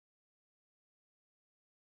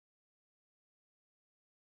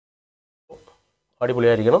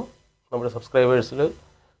അടിപൊളിയായിരിക്കണം. നമ്മുടെ സബ്സ്ക്രൈബേഴ്സിൽ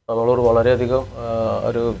നമ്മളോട് വളരെയധികം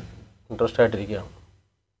ഒരു ഇൻട്രസ്റ്റ് ആയിട്ടിരിക്കുകയാണ്.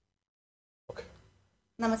 ഓക്കെ,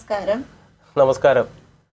 നമസ്കാരം. നമസ്കാരം.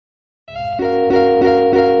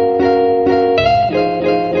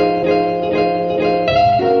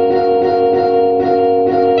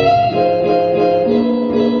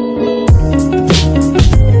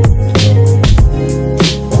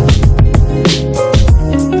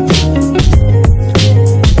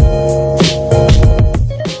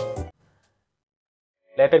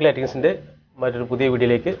 ലേറ്റക് ലൈറ്റിങ്സിൻ്റെ മറ്റൊരു പുതിയ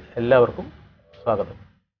വീഡിയോയിലേക്ക് എല്ലാവർക്കും സ്വാഗതം.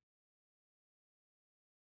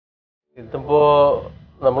 ഇതിപ്പോൾ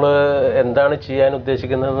നമ്മൾ എന്താണ് ചെയ്യാൻ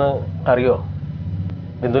ഉദ്ദേശിക്കുന്നതെന്ന് അറിയോ?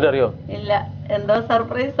 ബിന്ദുവിന് അറിയോ? ഇല്ല, എന്തോ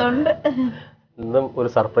സർപ്രൈസ് ഉണ്ട്. ഇന്നും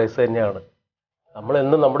ഒരു സർപ്രൈസ് തന്നെയാണ്.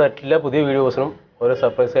 എന്നും നമ്മുടെ എല്ലാ പുതിയ വീഡിയോസിനും ഓരോ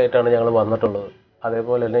സർപ്രൈസ് ആയിട്ടാണ് ഞങ്ങൾ വന്നിട്ടുള്ളത്.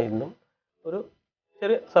 അതേപോലെ തന്നെ ഇന്നും ഒരു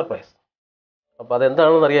ചെറിയ സർപ്രൈസ്. അപ്പോൾ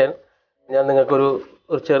അതെന്താണെന്ന് അറിയാൻ ഞാൻ നിങ്ങൾക്കൊരു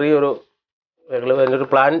ചെറിയൊരു അതിനൊരു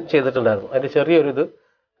പ്ലാൻ ചെയ്തിട്ടുണ്ടായിരുന്നു. അതിൻ്റെ ചെറിയൊരിത്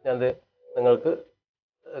ഞാൻ നിങ്ങൾക്ക്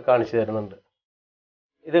കാണിച്ചു തരുന്നുണ്ട്.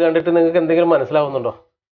 ഇത് കണ്ടിട്ട് നിങ്ങൾക്ക് എന്തെങ്കിലും മനസ്സിലാവുന്നുണ്ടോ?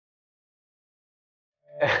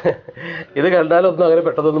 ഇത് കണ്ടാലൊന്നും അങ്ങനെ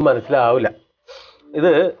പെട്ടെന്നൊന്നും മനസ്സിലാവില്ല.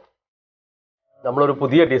 ഇത് നമ്മളൊരു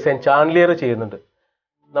പുതിയ ഡിസൈൻ ചാൻഡിലിയർ ചെയ്യുന്നുണ്ട്.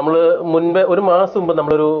 നമ്മൾ മുൻപേ ഒരു മാസം മുമ്പ്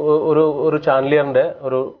നമ്മളൊരു ഒരു ചാൻഡിലിയറിൻ്റെ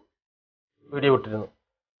ഒരു വീഡിയോ ഇട്ടിരുന്നു.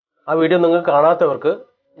 ആ വീഡിയോ നിങ്ങൾ കാണാത്തവർക്ക്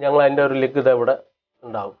ഞങ്ങൾ അതിൻ്റെ ഒരു ലിങ്ക് ഇവിടെ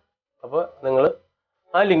ഉണ്ടാവും. അപ്പോൾ നിങ്ങൾ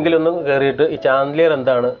ആ ലിങ്കിലൊന്ന് കയറിയിട്ട് ഈ ചാൻഡിലിയർ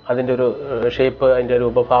എന്താണ്, അതിൻ്റെ ഒരു ഷേപ്പ്, അതിൻ്റെ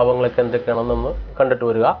രൂപഭാവങ്ങളൊക്കെ എന്തൊക്കെയാണെന്നൊന്ന് കണ്ടിട്ട്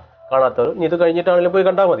വരിക. കാണാത്തവർ ഇത് കഴിഞ്ഞിട്ടാണെങ്കിലും പോയി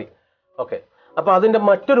കണ്ടാൽ മതി. ഓക്കെ, അപ്പോൾ അതിൻ്റെ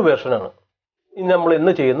മറ്റൊരു വേർഷനാണ് നമ്മൾ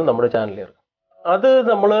ഇന്ന് ചെയ്യുന്ന നമ്മുടെ ചാൻഡിലിയർ. അത്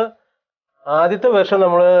നമ്മൾ ആദ്യത്തെ വേർഷൻ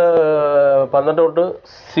നമ്മൾ 12 തൊട്ട്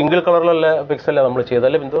സിംഗിൾ കളറിലുള്ള പിക്സലല്ല നമ്മൾ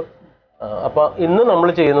ചെയ്തല്ലേ ബിന്ദു? അപ്പോൾ ഇന്ന്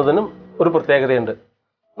നമ്മൾ ചെയ്യുന്നതിനും ഒരു പ്രത്യേകതയുണ്ട്.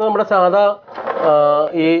 നമ്മുടെ സാധാ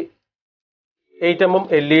ഈ 8mm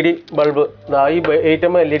LED ബൾബ്, ഈ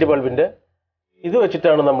 8mm LED ബൾബിൻ്റെ ഇത്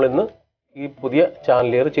വെച്ചിട്ടാണ് നമ്മളിന്ന് ഈ പുതിയ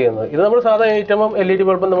ചാൻഡിലിയർ ചെയ്യുന്നത്. ഇത് നമ്മൾ സാധാ 8mm LED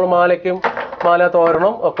ബൾബ് നമ്മൾ മാല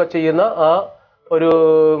തോരണം ഒക്കെ ചെയ്യുന്ന ആ ഒരു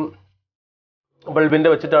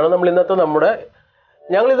ബൾബിൻ്റെ വെച്ചിട്ടാണ് നമ്മൾ ഇന്നത്തെ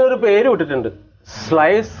ഞങ്ങളിതൊരു പേര് വിട്ടിട്ടുണ്ട്,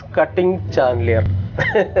 സ്ലൈസ് കട്ടിംഗ് ചാൻഡിലിയർ.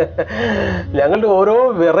 ഞങ്ങളുടെ ഓരോ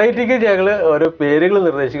വെറൈറ്റിക്ക് ഞങ്ങൾ ഓരോ പേരുകൾ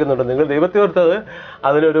നിർദ്ദേശിക്കുന്നുണ്ട്. നിങ്ങൾ ദൈവത്തെ ഓർത്തത്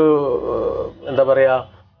അതിനൊരു എന്താ പറയുക,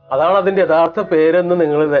 അതാണ് അതിൻ്റെ യഥാർത്ഥ പേരെന്ന്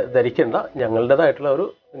നിങ്ങൾ ധരിക്കേണ്ട. ഞങ്ങളുടേതായിട്ടുള്ള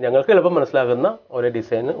ഞങ്ങൾക്ക് എളുപ്പം മനസ്സിലാകുന്ന ഓരോ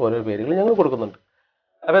ഡിസൈന് ഓരോ പേരുകൾ ഞങ്ങൾ കൊടുക്കുന്നുണ്ട്.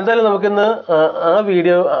 അപ്പോൾ എന്തായാലും നമുക്കിന്ന് ആ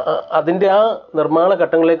വീഡിയോ അതിൻ്റെ ആ നിർമ്മാണ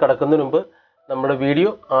ഘട്ടങ്ങളിലേക്ക് കടക്കുന്നതിന് മുമ്പ് നമ്മുടെ വീഡിയോ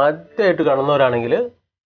ആദ്യമായിട്ട് കാണുന്നവരാണെങ്കിൽ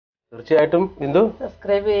തീർച്ചയായിട്ടും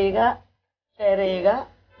സബ്സ്ക്രൈബ് ചെയ്യുക, ഷെയർ ചെയ്യുക,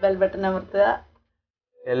 ബെൽ ബട്ടൺ അമർത്തുക,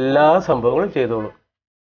 എല്ലാ സംഭവങ്ങളും ചെയ്തോളൂ.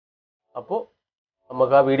 അപ്പോൾ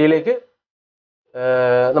നമുക്ക് ആ വീഡിയോയിലേക്ക്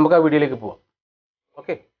പോവാം.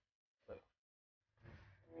 ഓക്കെ,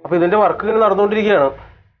 അപ്പോൾ ഇതിൻ്റെ വർക്ക് ഇങ്ങനെ നടന്നുകൊണ്ടിരിക്കുകയാണ്.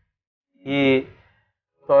 ഈ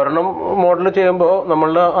തോരണം മോഡൽ ചെയ്യുമ്പോൾ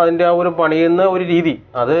അതിൻ്റെ ആ ഒരു പണിയുന്ന ഒരു രീതി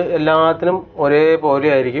അത് എല്ലാത്തിനും ഒരേപോലെ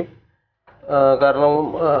ആയിരിക്കും. കാരണം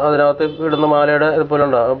അതിനകത്ത് ഇടുന്ന മാലയുടെ ഇതുപോലെ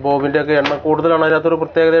ഉണ്ടാകും. ബോബിൻ്റെ ഒക്കെ എണ്ണം കൂടുതലാണ്. അതിനകത്തൊരു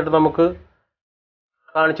പ്രത്യേകതയായിട്ട് നമുക്ക്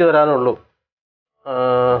കാണിച്ചു തരാനുള്ളൂ.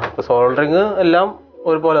 സോൾഡറിങ് എല്ലാം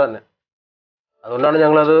ഒരുപോലെ തന്നെ. അതുകൊണ്ടാണ്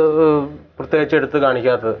ഞങ്ങളത് പ്രത്യേകിച്ച് എടുത്ത്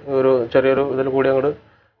കാണിക്കാത്തത്. ഒരു ചെറിയൊരു ഇതിൽ കൂടി അങ്ങോട്ട്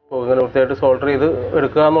ഇങ്ങനെ വൃത്തിയായിട്ട് സോൾഡർ ചെയ്ത്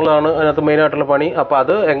എടുക്കുക എന്നുള്ളതാണ് അതിനകത്ത് മെയിനായിട്ടുള്ള പണി. അപ്പോൾ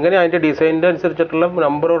അത് എങ്ങനെ അതിൻ്റെ ഡിസൈനിൻ്റെ അനുസരിച്ചിട്ടുള്ള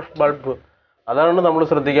നമ്പർ ഓഫ് ബൾബ് അതാണ് നമ്മൾ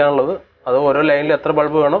ശ്രദ്ധിക്കാനുള്ളത്. അത് ഓരോ ലൈനിൽ എത്ര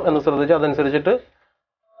ബൾബ് വേണം എന്ന് ശ്രദ്ധിച്ച് അതനുസരിച്ചിട്ട്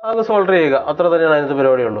അത് സോൾഡർ ചെയ്യുക. അത്ര തന്നെയാണ് അതിനകത്ത്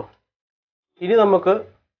പരിപാടിയുള്ളൂ. ഇനി നമുക്ക്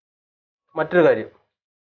മറ്റൊരു കാര്യം,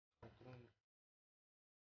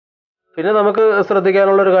 പിന്നെ നമുക്ക്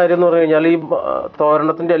ശ്രദ്ധിക്കാനുള്ളൊരു കാര്യം എന്ന് പറഞ്ഞു കഴിഞ്ഞാൽ ഈ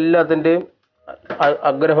തോരണത്തിൻ്റെ എല്ലാത്തിൻ്റെയും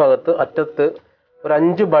അഗ്രഭാഗത്ത് അറ്റത്ത് ഒരു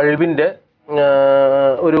 5 ബൾബിൻ്റെ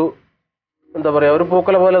ഒരു എന്താ പറയുക, ഒരു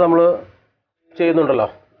പൂക്കല പോലെ നമ്മൾ ചെയ്യുന്നുണ്ടല്ലോ.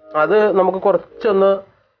 അത് നമുക്ക് കുറച്ചൊന്ന്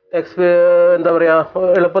എന്താ പറയുക,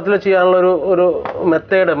 എളുപ്പത്തിൽ ചെയ്യാനുള്ള ഒരു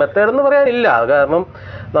മെത്തേഡ് എന്ന് പറയാനില്ല. കാരണം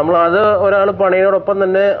നമ്മളത് ഒരാൾ പണിയോടൊപ്പം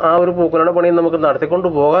തന്നെ ആ ഒരു പൂക്കളുടെ പണി നമുക്ക് നടത്തിക്കൊണ്ട്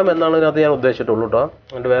പോകാം എന്നാണ് ഇതിനകത്ത് ഞാൻ ഉദ്ദേശിച്ചിട്ടുള്ളൂ കേട്ടോ.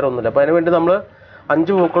 അതുകൊണ്ട് വേറെ ഒന്നുമില്ല. അപ്പോൾ അതിന് വേണ്ടി നമ്മൾ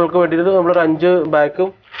 5 പൂക്കൾക്ക് വേണ്ടിയിട്ട് നമ്മളൊരു 5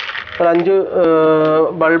 ബാക്കും ഒരു 5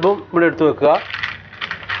 ബൾബും ഇവിടെ എടുത്ത് വെക്കുക.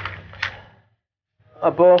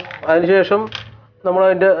 അപ്പോൾ അതിനുശേഷം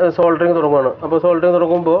നമ്മളതിൻ്റെ സോൾഡറിങ് തുടങ്ങുകയാണ്. അപ്പോൾ സോൾഡറിങ്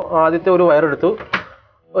തുടങ്ങുമ്പോൾ ആദ്യത്തെ ഒരു വയറെടുത്തു,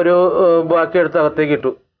 ഒരു ബാക്കി എടുത്ത് അകത്തേക്ക്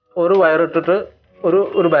ഇട്ടു. ഒരു വയറിട്ടിട്ട്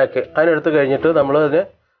ഒരു ബാക്ക് അതിനെടുത്ത് കഴിഞ്ഞിട്ട് നമ്മൾ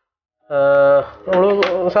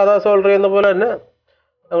സാധാ സോൾഡർ ചെയ്യുന്ന പോലെ തന്നെ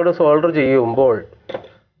അങ്ങോട്ട് സോൾഡർ ചെയ്യുമ്പോൾ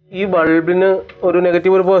ഈ ബൾബിന് ഒരു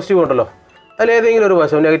നെഗറ്റീവ് ഒരു പോസിറ്റീവ് ഉണ്ടല്ലോ. അതിലേതെങ്കിലും ഒരു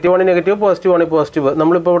വശം, നെഗറ്റീവ് ആണെങ്കിൽ നെഗറ്റീവ്, പോസിറ്റീവ് ആണെങ്കിൽ പോസിറ്റീവ്.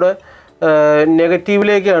 നമ്മളിപ്പോൾ ഇവിടെ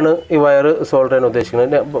നെഗറ്റീവിലേക്കാണ് ഈ വയർ സോൾഡർ ചെയ്യാൻ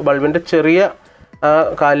ഉദ്ദേശിക്കുന്നത്. ബൾബിൻ്റെ ചെറിയ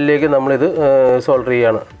കാലിലേക്ക് നമ്മളിത് സോൾഡർ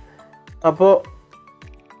ചെയ്യുകയാണ്. അപ്പോൾ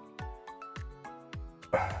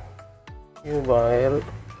ഈ വയർ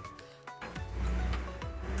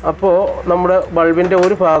അപ്പോൾ നമ്മുടെ ബൾബിൻ്റെ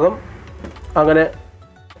ഒരു ഭാഗം അങ്ങനെ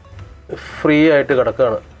ഫ്രീ ആയിട്ട്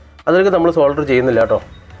കിടക്കുകയാണ്. അതിലേക്ക് നമ്മൾ സോൾഡർ ചെയ്യുന്നില്ല കേട്ടോ.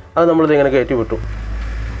 അത് നമ്മളിതിങ്ങനെ കയറ്റി വിട്ടു.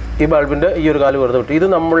 ഈ ബൾബിൻ്റെ ഈ ഒരു കാല് വെറുതെ വിട്ടു. ഇത്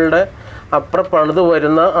നമ്മളുടെ അപ്പുറം പണിത്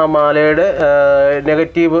വരുന്ന ആ മാലയുടെ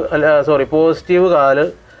പോസിറ്റീവ് കാല്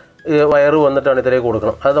വയറ് വന്നിട്ടാണ് ഇതിലേക്ക്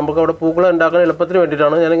കൊടുക്കണം. അത് നമുക്ക് അവിടെ പൂക്കൾ ഉണ്ടാക്കാൻ എളുപ്പത്തിന്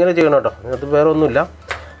വേണ്ടിയിട്ടാണ് ഞാനിങ്ങനെ ചെയ്യണം കേട്ടോ. അത് വേറെ ഒന്നുമില്ല.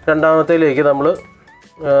 രണ്ടാമത്തേലേക്ക് നമ്മൾ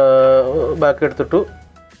ബാക്കി എടുത്തിട്ടു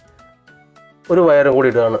ഒരു വയറും കൂടി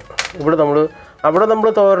ഇടുകയാണ്. അവിടെ നമ്മൾ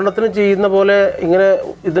തോരണത്തിന് ചെയ്യുന്ന പോലെ ഇങ്ങനെ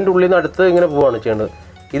ഇതിൻ്റെ ഉള്ളിൽ നിന്ന് അടുത്ത് ഇങ്ങനെ പോവുകയാണ് ചെയ്യേണ്ടത്.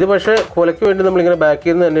 ഇത് പക്ഷേ കൊലയ്ക്ക് വേണ്ടി നമ്മളിങ്ങനെ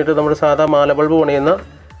ബാക്കിൽ നിന്ന് തന്നെയിട്ട് നമ്മുടെ സാധാ മാല ബൾബ് പണിയുന്ന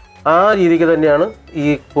ആ രീതിക്ക് തന്നെയാണ് ഈ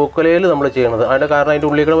പൂക്കലയിൽ നമ്മൾ ചെയ്യണത്. അതിൻ്റെ കാരണം അതിൻ്റെ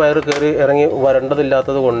ഉള്ളിൽ വയർ കയറി ഇറങ്ങി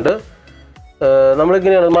വരേണ്ടതില്ലാത്തത് കൊണ്ട്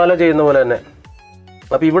നമ്മളിങ്ങനെയാണ് മാല ചെയ്യുന്ന പോലെ തന്നെ.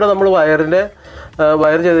 അപ്പോൾ ഇവിടെ നമ്മൾ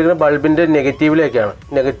വയർ ചെയ്തിരിക്കുന്ന ബൾബിൻ്റെ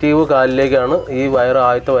നെഗറ്റീവ് കാലിലേക്കാണ് ഈ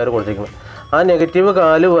ആദ്യത്തെ വയർ കൊടുത്തിരിക്കുന്നത്. ആ നെഗറ്റീവ്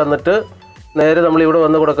കാല് വന്നിട്ട് നേരെ നമ്മളിവിടെ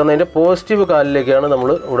വന്ന് കൊടുക്കുന്നതിൻ്റെ പോസിറ്റീവ് കാലിലേക്കാണ് നമ്മൾ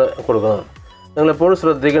ഇവിടെ കൊടുക്കുന്നത്. നിങ്ങളെപ്പോഴും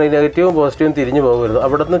ശ്രദ്ധിക്കണം, ഈ നെഗറ്റീവും പോസിറ്റീവും തിരിഞ്ഞു പോകരുത്.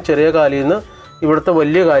 അവിടെ നിന്ന് ചെറിയ കാലിൽ നിന്ന് ഇവിടുത്തെ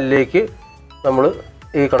വലിയ കാലിലേക്ക് നമ്മൾ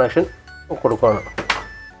ഈ കണക്ഷൻ കൊടുക്കുകയാണ്.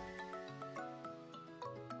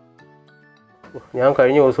 ഞാൻ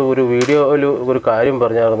കഴിഞ്ഞ ദിവസം ഒരു വീഡിയോയിൽ ഒരു കാര്യം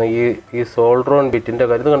പറഞ്ഞായിരുന്നു, ഈ സോൾഡ്രോൺ ബിറ്റിൻ്റെ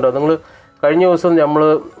കാര്യം. ഇത് കണ്ടോ നിങ്ങൾ? കഴിഞ്ഞ ദിവസം നമ്മൾ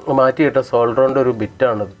മാറ്റിയിട്ട സോൾഡ്രോണിൻ്റെ ഒരു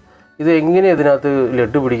ബിറ്റാണിത്. ഇത് എങ്ങനെ ഇതിനകത്ത്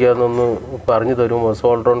ലെഡ് പിടിക്കാമെന്നൊന്ന് പറഞ്ഞു തരുമോ?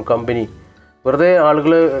 സോൾഡ്രോൺ കമ്പനി വെറുതെ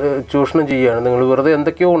ആളുകൾ ചൂഷണം ചെയ്യുകയാണ്. നിങ്ങൾ വെറുതെ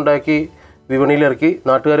എന്തൊക്കെയോ ഉണ്ടാക്കി വിപണിയിലിറക്കി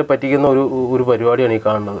നാട്ടുകാരെ പറ്റിക്കുന്ന ഒരു പരിപാടിയാണ് ഈ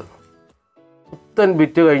കാണുന്നത്. പുത്തൻ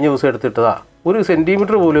ബിറ്റ് കഴിഞ്ഞ ദിവസം എടുത്തിട്ടതാ. 1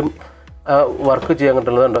 സെൻറ്റിമീറ്റർ പോലും വർക്ക് ചെയ്യാൻ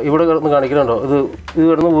കിട്ടുന്നതുണ്ടോ? ഇവിടെ കിടന്ന് കാണിക്കുന്നുണ്ടോ? ഇത്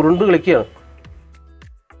കിടന്ന് ഉരുണ്ട് കളിക്കുകയാണ്.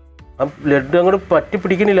 ആ ലെഡ് അങ്ങോട്ട് പറ്റി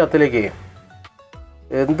പിടിക്കണില്ല അത്തിലേക്ക്.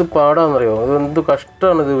 എന്ത് പാടാണെന്നറിയോ? അത് എന്ത്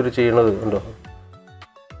കഷ്ടമാണ് ഇത് ഇവർ ചെയ്യണത് ഉണ്ടോ?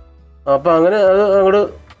 അപ്പം അങ്ങനെ അത് അങ്ങോട്ട്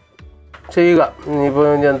ചെയ്യുക. ഇപ്പോൾ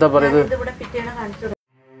എന്താ പറയുന്നത്,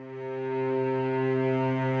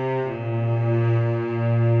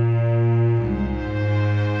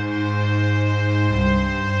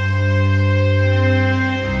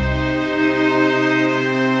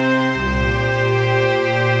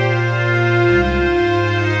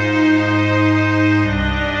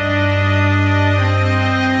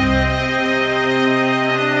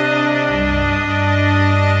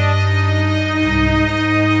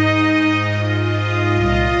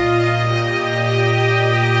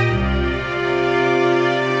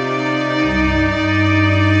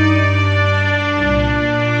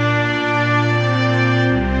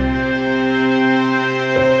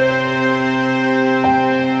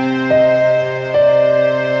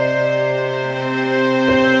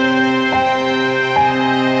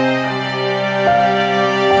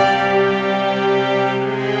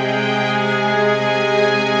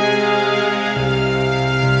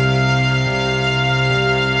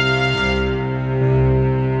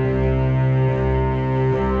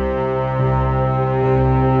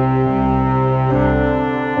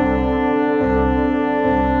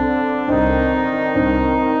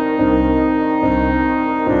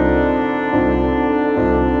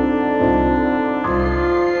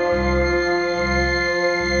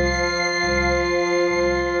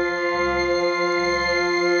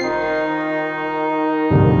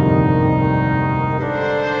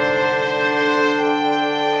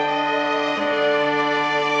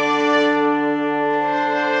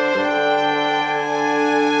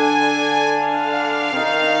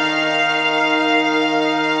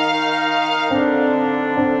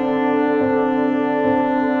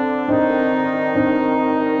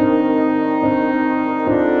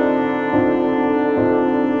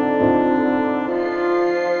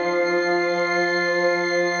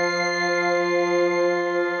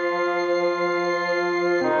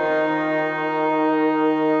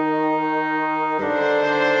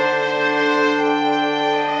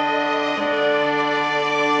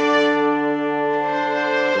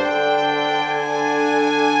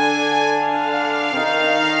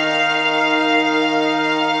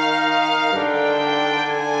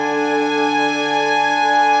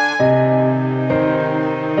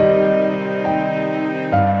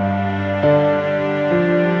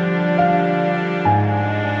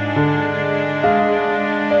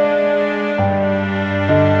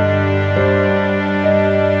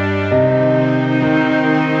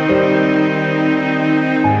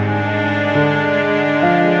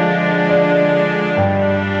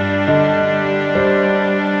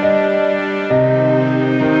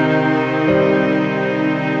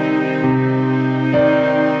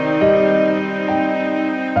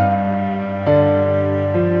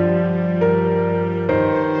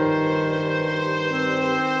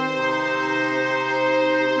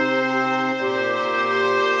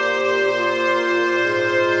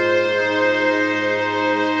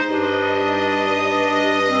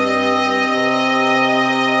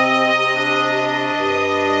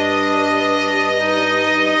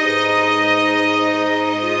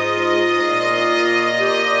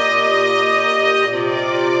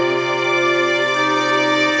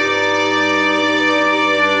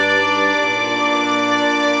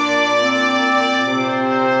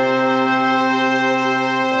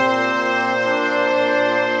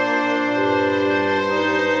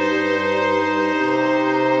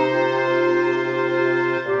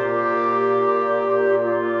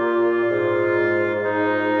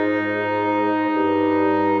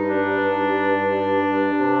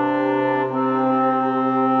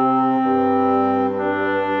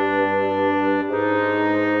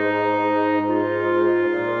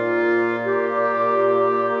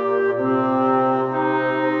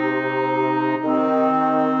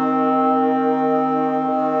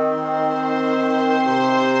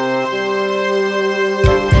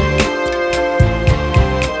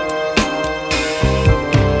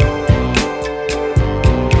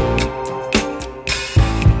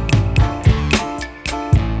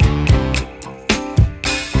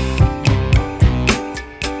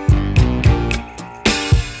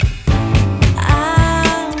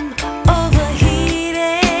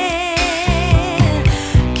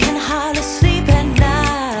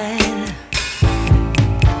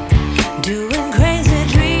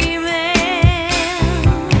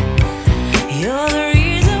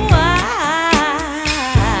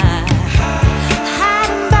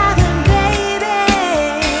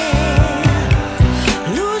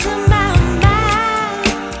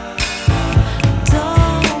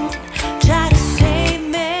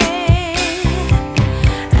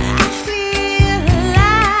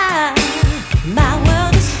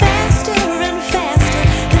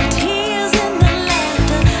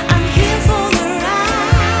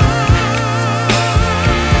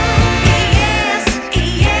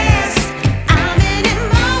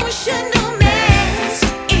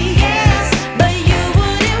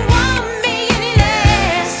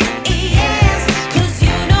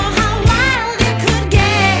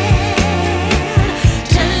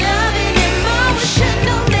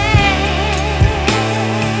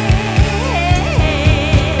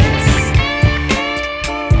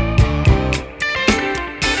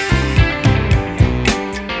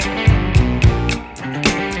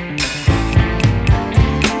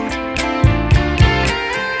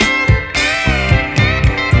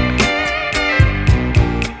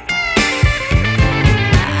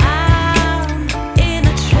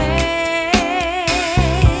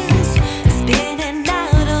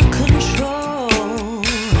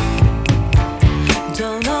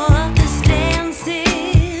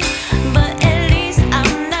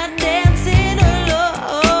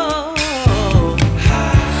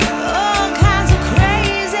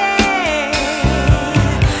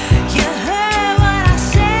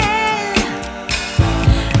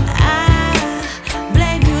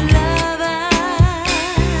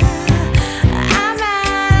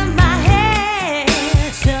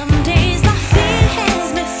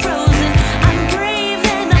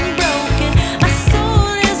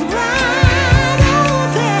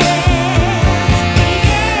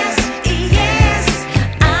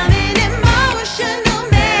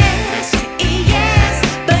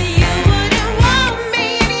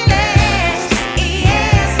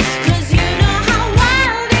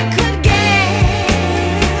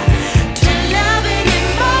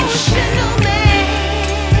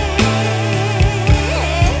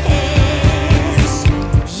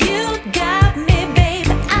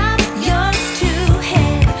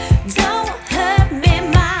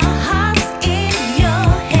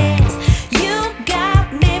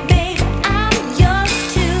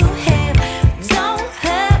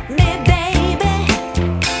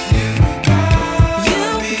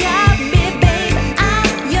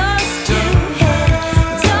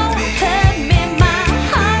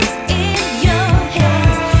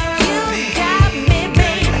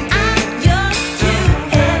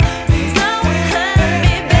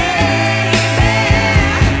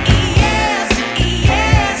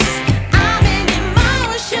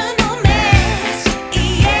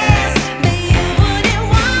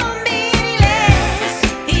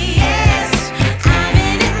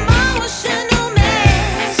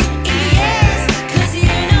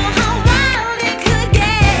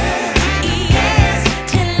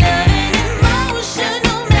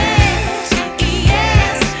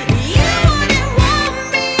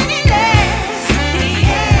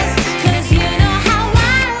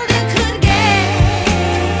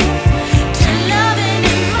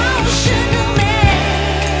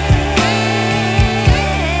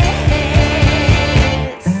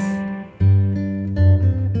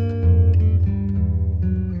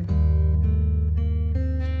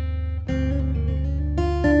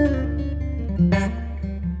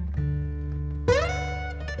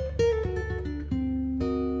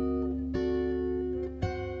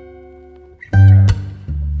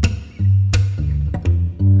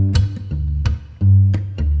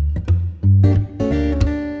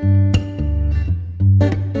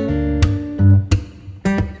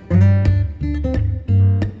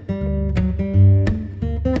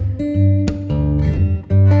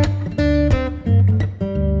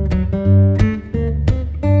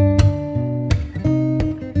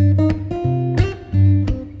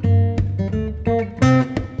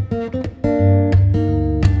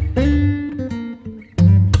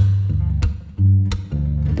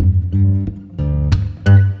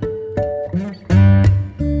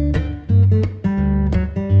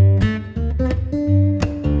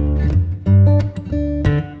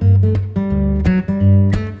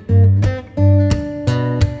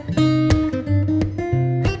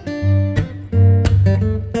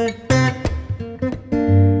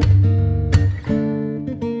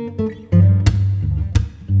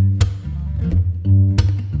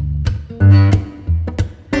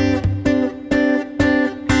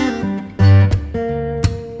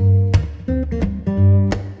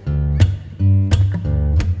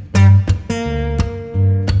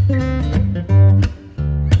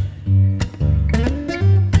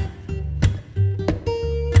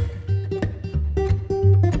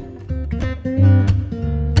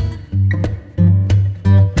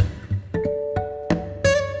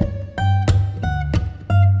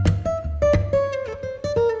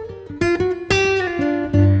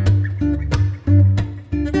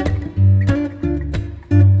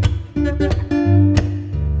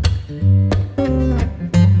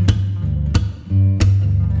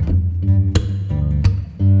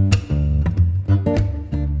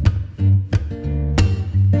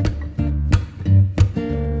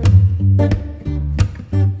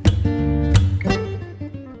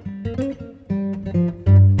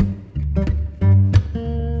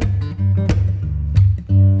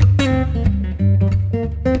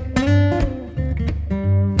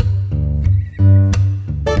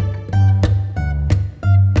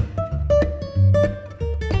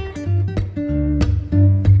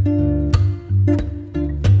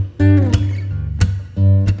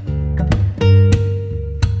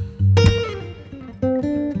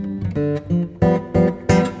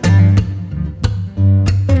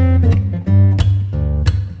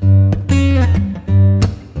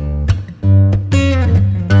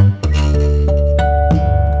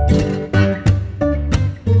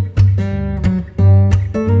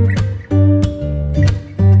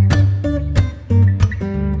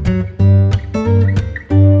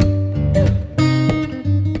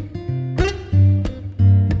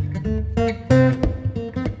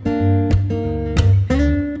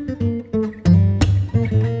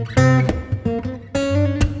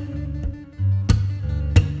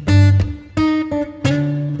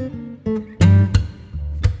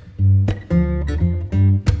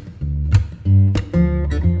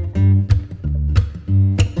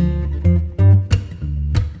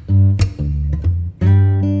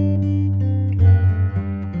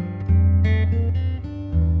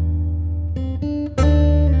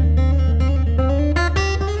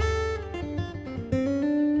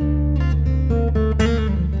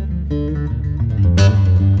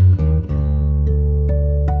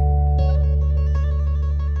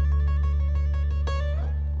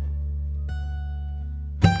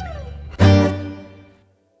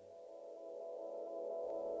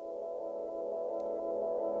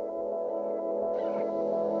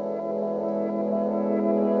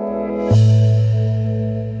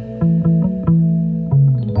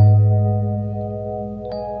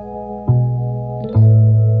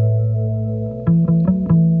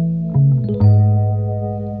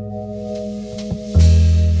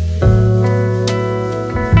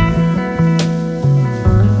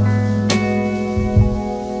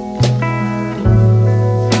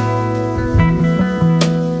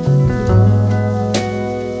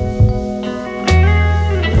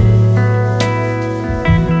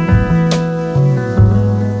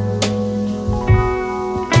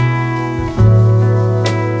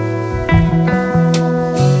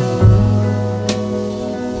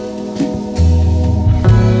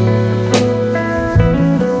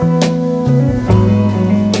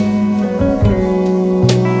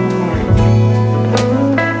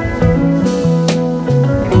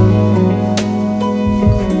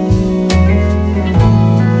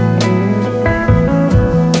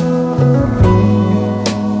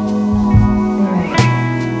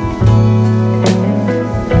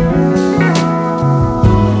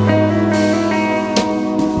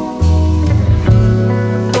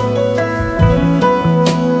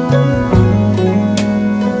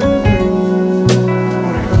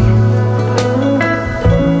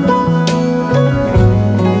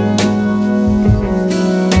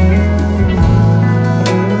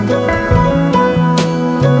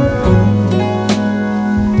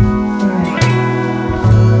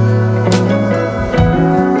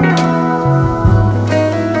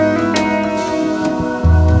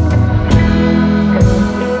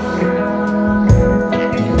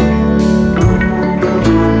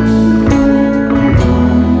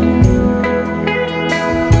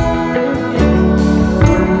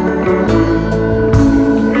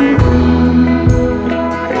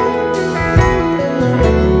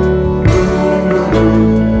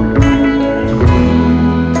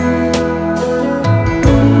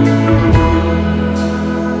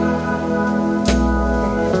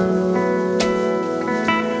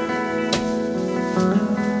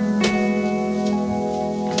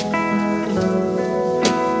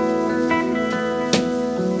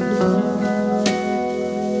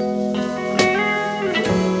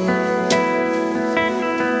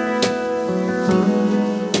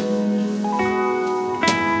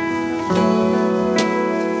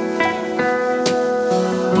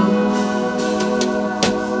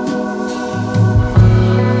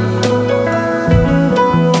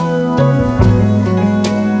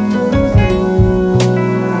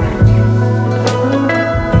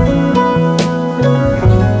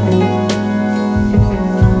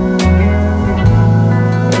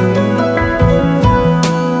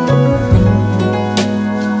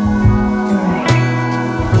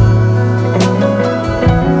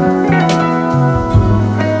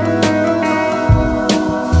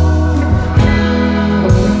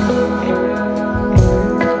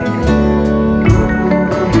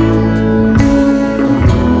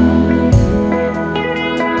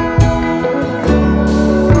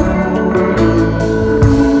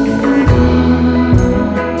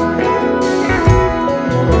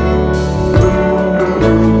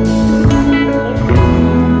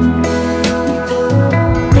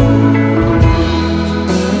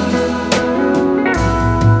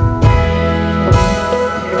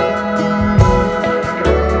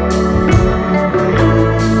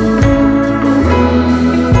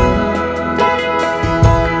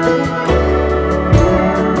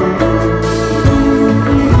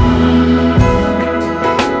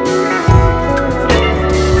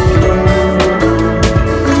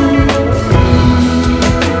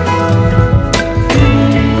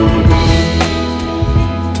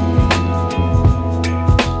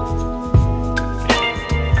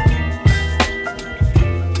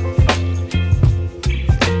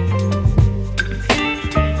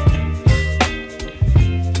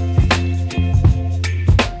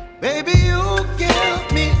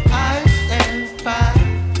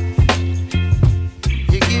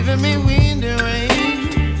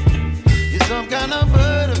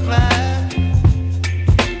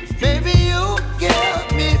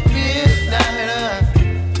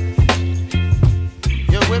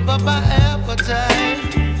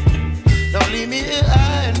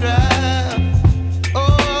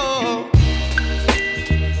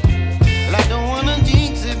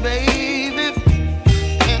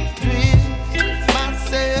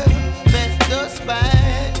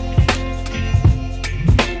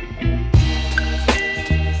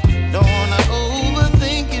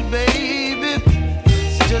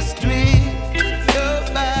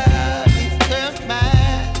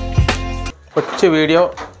 കൊച്ചു വീഡിയോ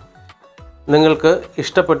നിങ്ങൾക്ക്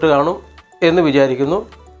ഇഷ്ടപ്പെട്ട് കാണും എന്ന് വിചാരിക്കുന്നു.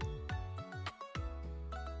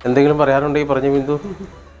 എന്തെങ്കിലും പറയാനുണ്ടെങ്കിൽ പറഞ്ഞു ബിന്ദു.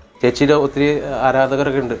 ചേച്ചിയുടെ ഒത്തിരി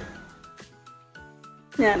ആരാധകരൊക്കെ ഉണ്ട്.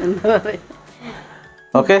 ഞാനെന്താ പറയാ,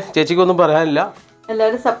 ഓക്കെ, ചേച്ചിക്കൊന്നും പറയാനില്ല.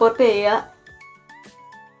 എല്ലാവരും സപ്പോർട്ട് ചെയ്യുക.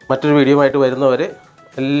 മറ്റൊരു വീഡിയോ ആയിട്ട് വരുന്നവരെ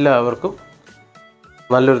എല്ലാവർക്കും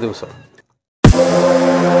നല്ലൊരു ദിവസം.